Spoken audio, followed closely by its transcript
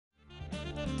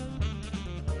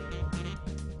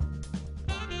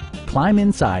climb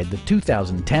inside the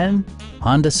 2010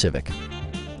 Honda Civic.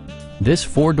 This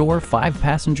four-door,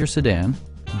 five-passenger sedan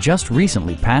just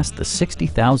recently passed the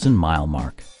 60,000-mile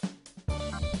mark.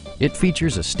 It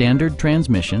features a standard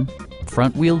transmission,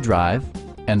 front-wheel drive,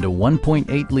 and a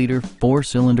 1.8-liter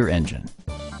four-cylinder engine.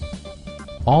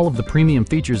 All of the premium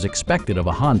features expected of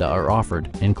a Honda are offered,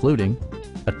 including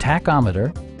a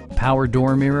tachometer, power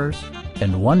door mirrors,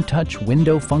 and one-touch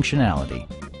window functionality.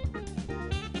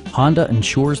 Honda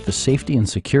ensures the safety and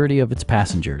security of its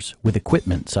passengers with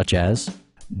equipment such as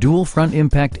dual front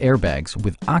impact airbags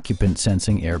with occupant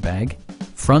sensing airbag,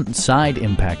 front and side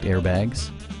impact airbags,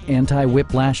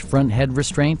 anti-whiplash front head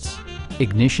restraints,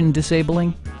 ignition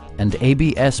disabling, and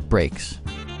ABS brakes.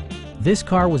 This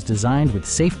car was designed with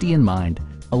safety in mind,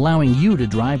 allowing you to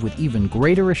drive with even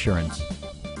greater assurance.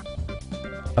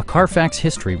 A Carfax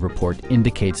history report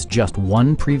indicates just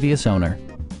one previous owner.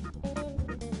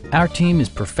 Our team is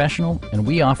professional and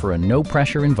we offer a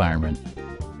no-pressure environment.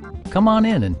 Come on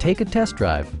in and take a test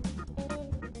drive.